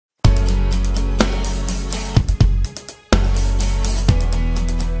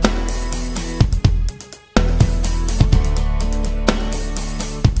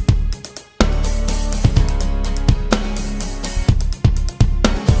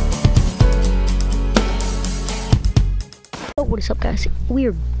What is up, guys? We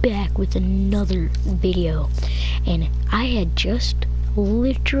are back with another video, and I had just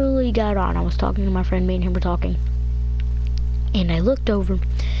literally got on. I was talking to my friend, me and him were talking, and I looked over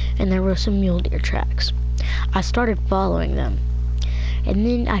and there were some mule deer tracks. I started following them, and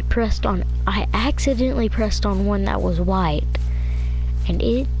then I accidentally pressed on one that was white, and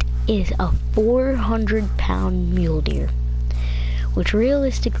it is a 400-pound mule deer, which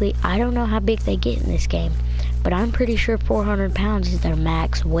realistically I don't know how big they get in this game, but I'm pretty sure 400 pounds is their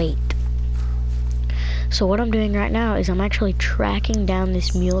max weight. So what I'm doing right now is I'm actually tracking down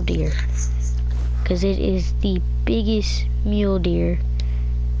this mule deer, because it is the biggest mule deer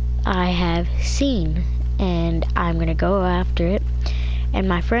I have seen, and I'm gonna go after it. And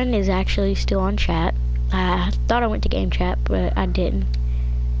my friend is actually still on chat. I thought I went to game chat, but I didn't.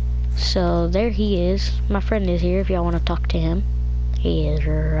 So there he is. My friend is here if y'all want to talk to him. He is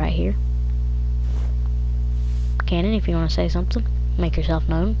right here. Cannon, if you want to say something, make yourself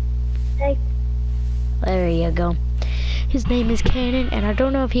known. Hey. There you go. His name is Cannon, and I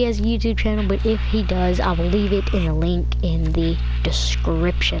don't know if he has a YouTube channel, but if he does, I will leave it in the link in the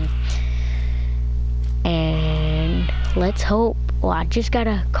description. And let's hope. Well, I just got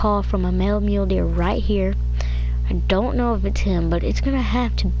a call from a male mule deer right here. I don't know if it's him, but it's gonna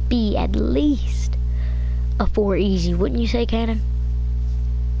have to be at least a 4 easy, wouldn't you say, Cannon?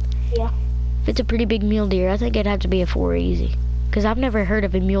 Yeah. If it's a pretty big mule deer, I think it'd have to be a 4 easy. Because I've never heard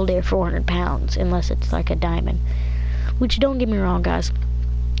of a mule deer 400 pounds, unless it's like a diamond. Which, don't get me wrong, guys.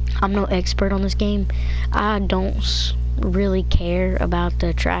 I'm no expert on this game. I don't really care about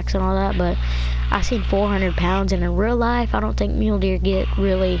the tracks and all that, but I've seen 400 pounds, and in real life, I don't think mule deer get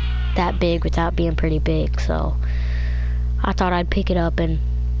really that big without being pretty big. So, I thought I'd pick it up, and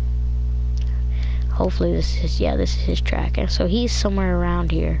hopefully this is his track. And so he's somewhere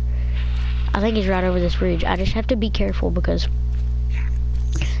around here. I think he's right over this bridge. I just have to be careful because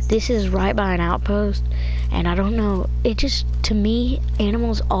this is right by an outpost, and I don't know, it just, to me,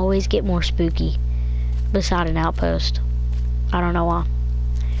 animals always get more spooky beside an outpost. I don't know why.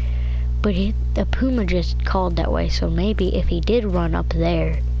 But the puma just called that way, so maybe if he did run up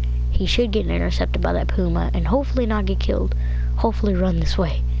there, he should get intercepted by that puma and hopefully not get killed. Hopefully run this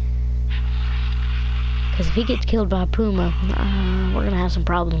way. Because if he gets killed by a puma, we're going to have some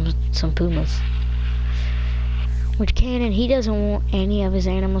problems with some pumas. Which Cannon, he doesn't want any of his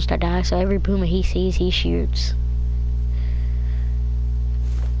animals to die, so every puma he sees, he shoots.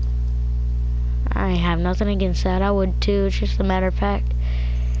 I have nothing against that. I would too. It's just a matter of fact,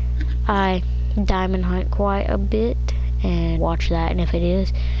 I diamond hunt quite a bit and watch that. And if it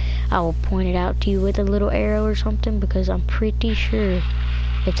is, I will point it out to you with a little arrow or something, because I'm pretty sure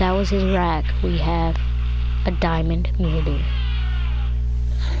if that was his rack, we have a diamond mule deer.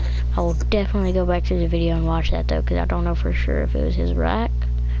 I will definitely go back to the video and watch that though, because I don't know for sure if it was his rack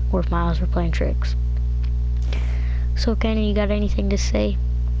or if my eyes were playing tricks. So Kenny, you got anything to say?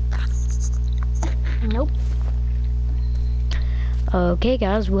 Nope. Okay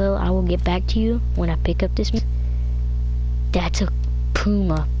guys, well, I will get back to you when I pick up this. That's a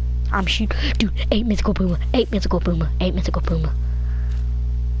puma. I'm shooting, dude, 8 mythical puma, 8 mythical puma, 8 mythical puma.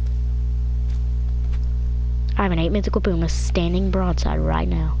 I have an 8 mythical puma standing broadside right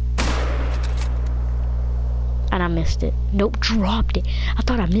now. And I missed it. Nope, dropped it. I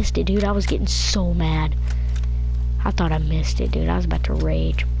thought I missed it, dude. I was getting so mad. I thought I missed it, dude. I was about to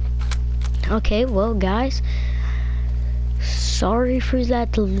rage. Okay, well, guys. Sorry for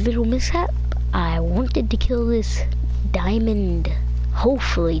that little mishap. I wanted to kill this diamond.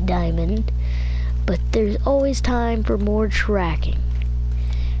 Hopefully diamond. But there's always time for more tracking.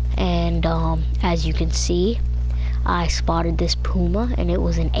 And, as you can see, I spotted this puma, and it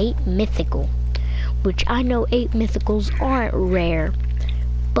was an 8 mythical. Which I know 8 mythicals aren't rare,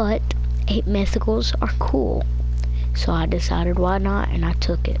 but 8 mythicals are cool. So I decided why not, and I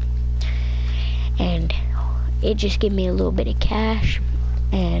took it. And it just gave me a little bit of cash,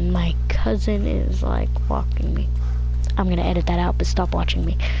 and my cousin is like walking me. I'm gonna edit that out, but stop watching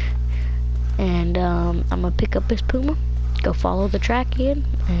me. And I'm gonna pick up this puma, go follow the track again,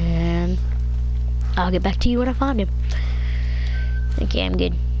 and I'll get back to you when I find him. Okay, I'm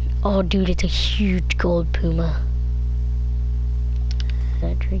good. Oh, dude, it's a huge gold puma.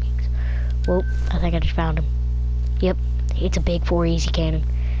 That drinking. Whoa, I think I just found him. Yep, it's a big 4 easy cannon.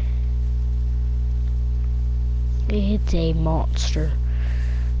 It's a monster.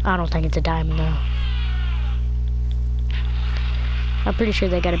 I don't think it's a diamond though. I'm pretty sure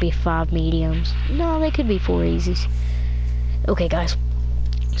they gotta be 5 mediums. No, they could be 4 easies. Okay, guys.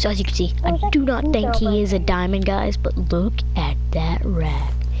 So as you can see, I do not think he is a diamond, guys, but look at that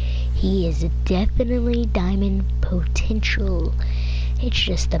rack. He is definitely diamond potential. It's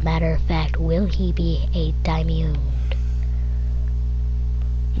just a matter of fact, will he be a diamond?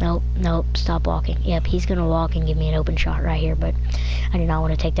 Nope, nope, stop walking. Yep, he's gonna walk and give me an open shot right here, but I do not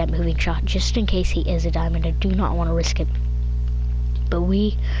want to take that moving shot just in case he is a diamond. I do not want to risk it. But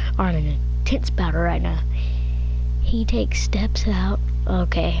we are in an intense battle right now. He takes steps out.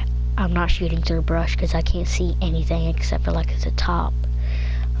 Okay, I'm not shooting through brush because I can't see anything except for like the top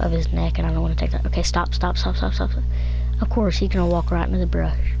of his neck, and I don't want to take that. Okay, stop. Of course, he's gonna walk right into the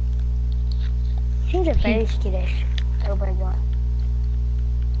brush. Seems a very skittish. Oh my god.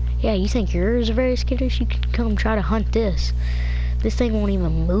 Yeah, you think yours are very skittish? You can come try to hunt this. This thing won't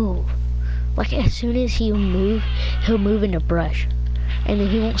even move. Like, as soon as he'll move into brush. And then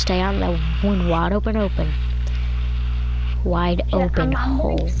he won't stay out in that one wide open hole.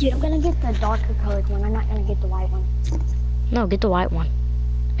 Dude, I'm gonna get the darker colored one. I'm not gonna get the white one. No, get the white one.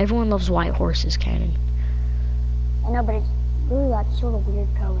 Everyone loves white horses, Cannon. I know, but it's really like sort of weird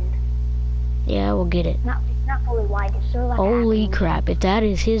colored. Yeah, we'll get it. It's not fully white. It's sort of like. Holy crap! If that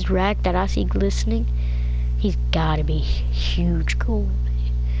is his rack that I see glistening, he's gotta be huge gold.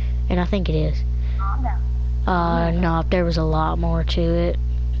 And I think it is. Calm down. No, if there was a lot more to it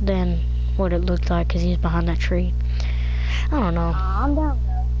than what it looked like, because he's behind that tree. I don't know. Calm down,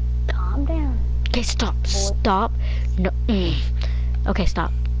 bro. Calm down. Okay, stop. Stop. No. Okay,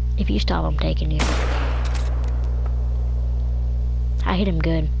 stop. If you stop, I'm taking you. I hit him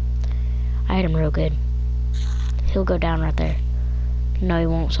good. I hit him real good. He'll go down right there. No, he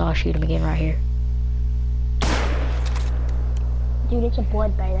won't, so I'll shoot him again right here. Dude, it's a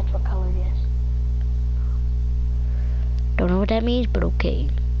blood bay. That's what color it is. Don't know what that means, but okay.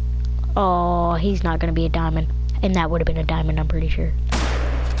 Oh, he's not gonna be a diamond. And that would have been a diamond, I'm pretty sure.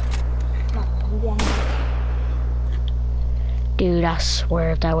 Dude, I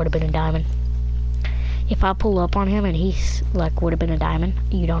swear if that would have been a diamond. If I pull up on him and he's like would have been a diamond,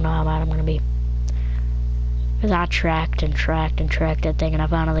 you don't know how mad I'm gonna be. Because I tracked that thing, and I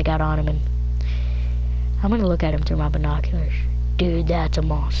finally got on him, and I'm gonna look at him through my binoculars. Dude, that's a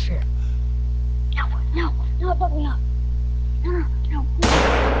monster. No, put me up. No.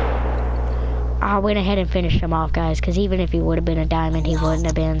 I went ahead and finished him off, guys, because even if he would have been a diamond, he wouldn't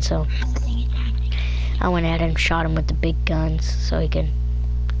have been, so I went ahead and shot him with the big guns so he could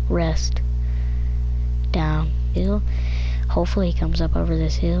rest downhill. Hopefully he comes up over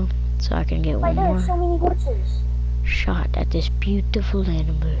this hill so I can get one more so many horses. shot at this beautiful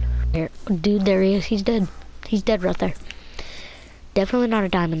animal. There, dude, there he is. He's dead. He's dead right there. Definitely not a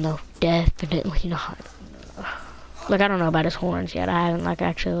diamond, though. Definitely not. Like, I don't know about his horns yet. I haven't, like,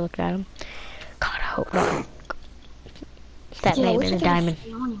 actually looked at him. God, I hope not. That may have been a diamond.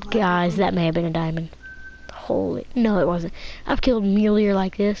 Guys, that may have been a diamond. Holy... No, it wasn't. I've killed mule deer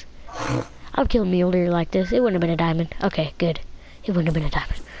like this. It wouldn't have been a diamond. Okay, good. It wouldn't have been a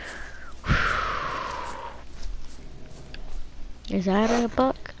diamond. Is that a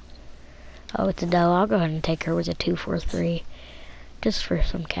buck? Oh, it's a doe. I'll go ahead and take her with a 243. Just for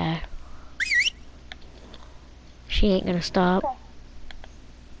some cash. She ain't gonna stop.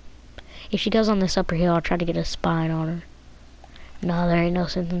 If she goes on this upper hill, I'll try to get a spine on her. No, there ain't no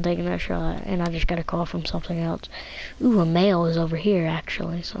sense in taking that shot. And I just got a call from something else. Ooh, a male is over here,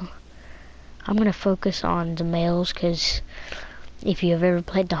 actually, so... I'm gonna focus on the males, because if you have ever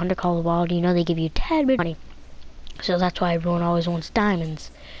played the Hunter Call of the Wild, you know they give you a tad bit of money. So that's why everyone always wants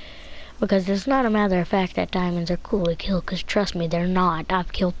diamonds. Because it's not a matter of fact that diamonds are cool to kill, because trust me, they're not.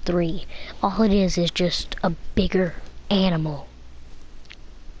 I've killed 3. All it is just a bigger animal.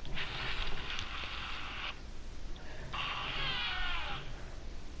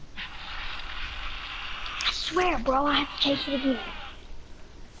 I swear, bro, I have to chase it again.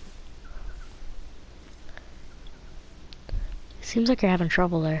 Seems like you're having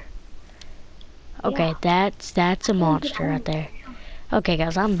trouble there. Okay, yeah. That's a monster right there. Okay,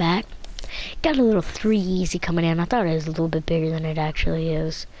 guys, I'm back. Got a little 3 easy coming in. I thought it was a little bit bigger than it actually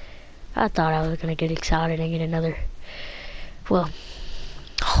is. I thought I was gonna get excited and get another. Well,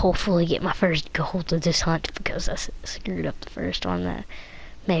 hopefully get my first gold of this hunt, because I screwed up the first one. That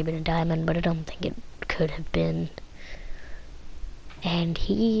may have been a diamond, but I don't think it could have been. And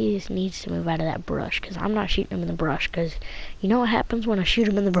he needs to move out of that brush, because I'm not shooting him in the brush, because you know what happens when I shoot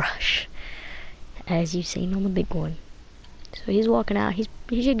him in the brush, as you've seen on the big one. So he's walking out. He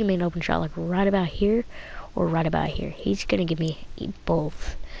should give me an open shot, like right about here or right about here. He's gonna give me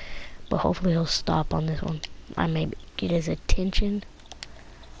both, but hopefully he'll stop on this one. I may get his attention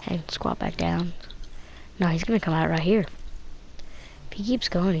and squat back down. No, he's gonna come out right here. If he keeps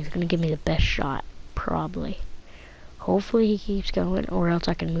going, he's gonna give me the best shot, probably. Hopefully he keeps going, or else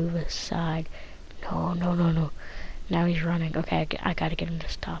I can move aside. No, no, no, no. Now he's running. Okay, I gotta get him to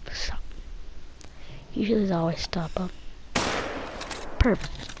stop. Stop. Usually they always stop up. Perfect.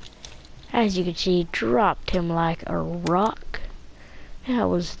 As you can see, dropped him like a rock. That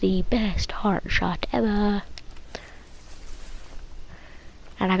was the best heart shot ever.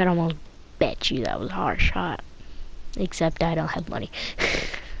 And I could almost bet you that was a heart shot. Except I don't have money.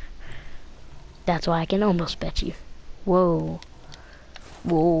 That's why I can almost bet you. Whoa.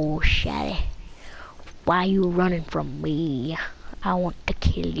 Whoa, Shaddy. Why you running from me? I want to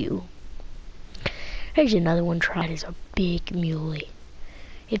kill you. Here's another one. Try. That is a big muley.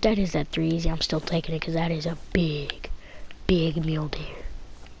 If that is that 3 easy, I'm still taking it because that is a big mule deer.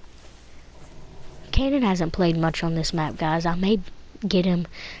 Cannon hasn't played much on this map, guys. I may get him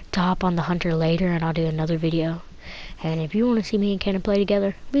to hop on the hunter later and I'll do another video. And if you want to see me and Cannon play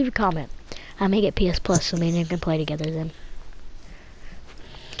together, leave a comment. I may get PS Plus so me and him can play together then.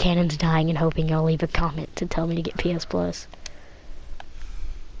 Cannon's dying and hoping you'll leave a comment to tell me to get PS Plus.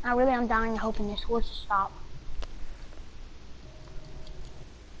 I really am dying and hoping this horse will stop.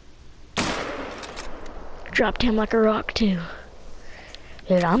 Dropped him like a rock too.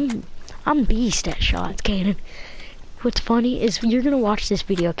 Dude, I'm beast at shots, Cannon. What's funny is you're gonna watch this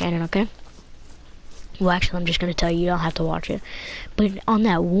video, Cannon, okay? Well, actually, I'm just gonna tell you, you don't have to watch it. But on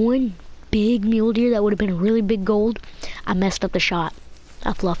that one big mule deer that would have been a really big gold, I messed up the shot.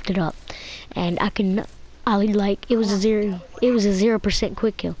 I fluffed it up, and it was a 0%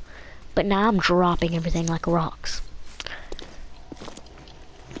 quick kill. But now I'm dropping everything like rocks.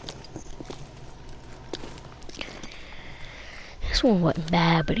 This one wasn't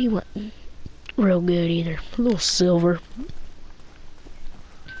bad, but he wasn't real good either. A little silver.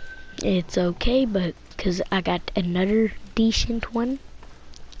 It's okay, but because I got another decent one.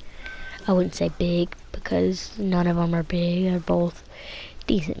 I wouldn't say big because none of them are big. They're both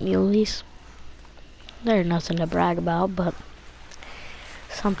decent muleys. They're nothing to brag about, but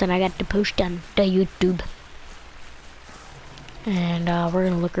something I got to post on the YouTube. And we're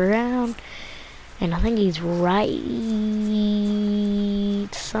gonna look around, and I think he's right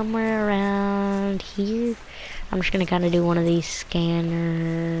somewhere around here. I'm just gonna kind of do one of these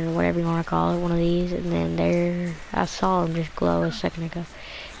scanner, whatever you want to call it, one of these, and then there, I saw him just glow a second ago.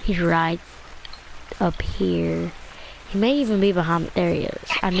 He's right up here. He may even be behind. There he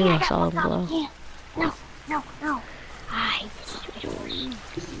is. I knew I saw him glow. No.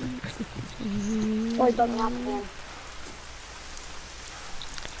 Boy, don't knock him.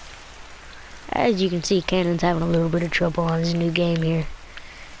 As you can see, Cannon's having a little bit of trouble on his new game here.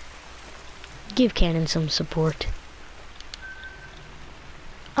 Give Cannon some support.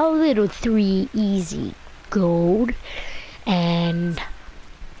 A little 3 easy gold. And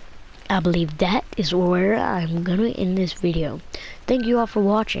I believe that is where I'm gonna end this video. Thank you all for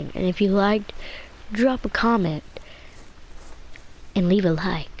watching, and if you liked, drop a comment and leave a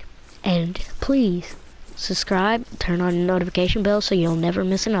like, and please subscribe, turn on the notification bell so you'll never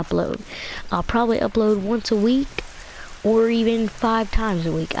miss an upload. I'll probably upload once a week or even 5 times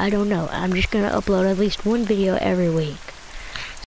a week. I don't know. I'm just gonna upload at least one video every week.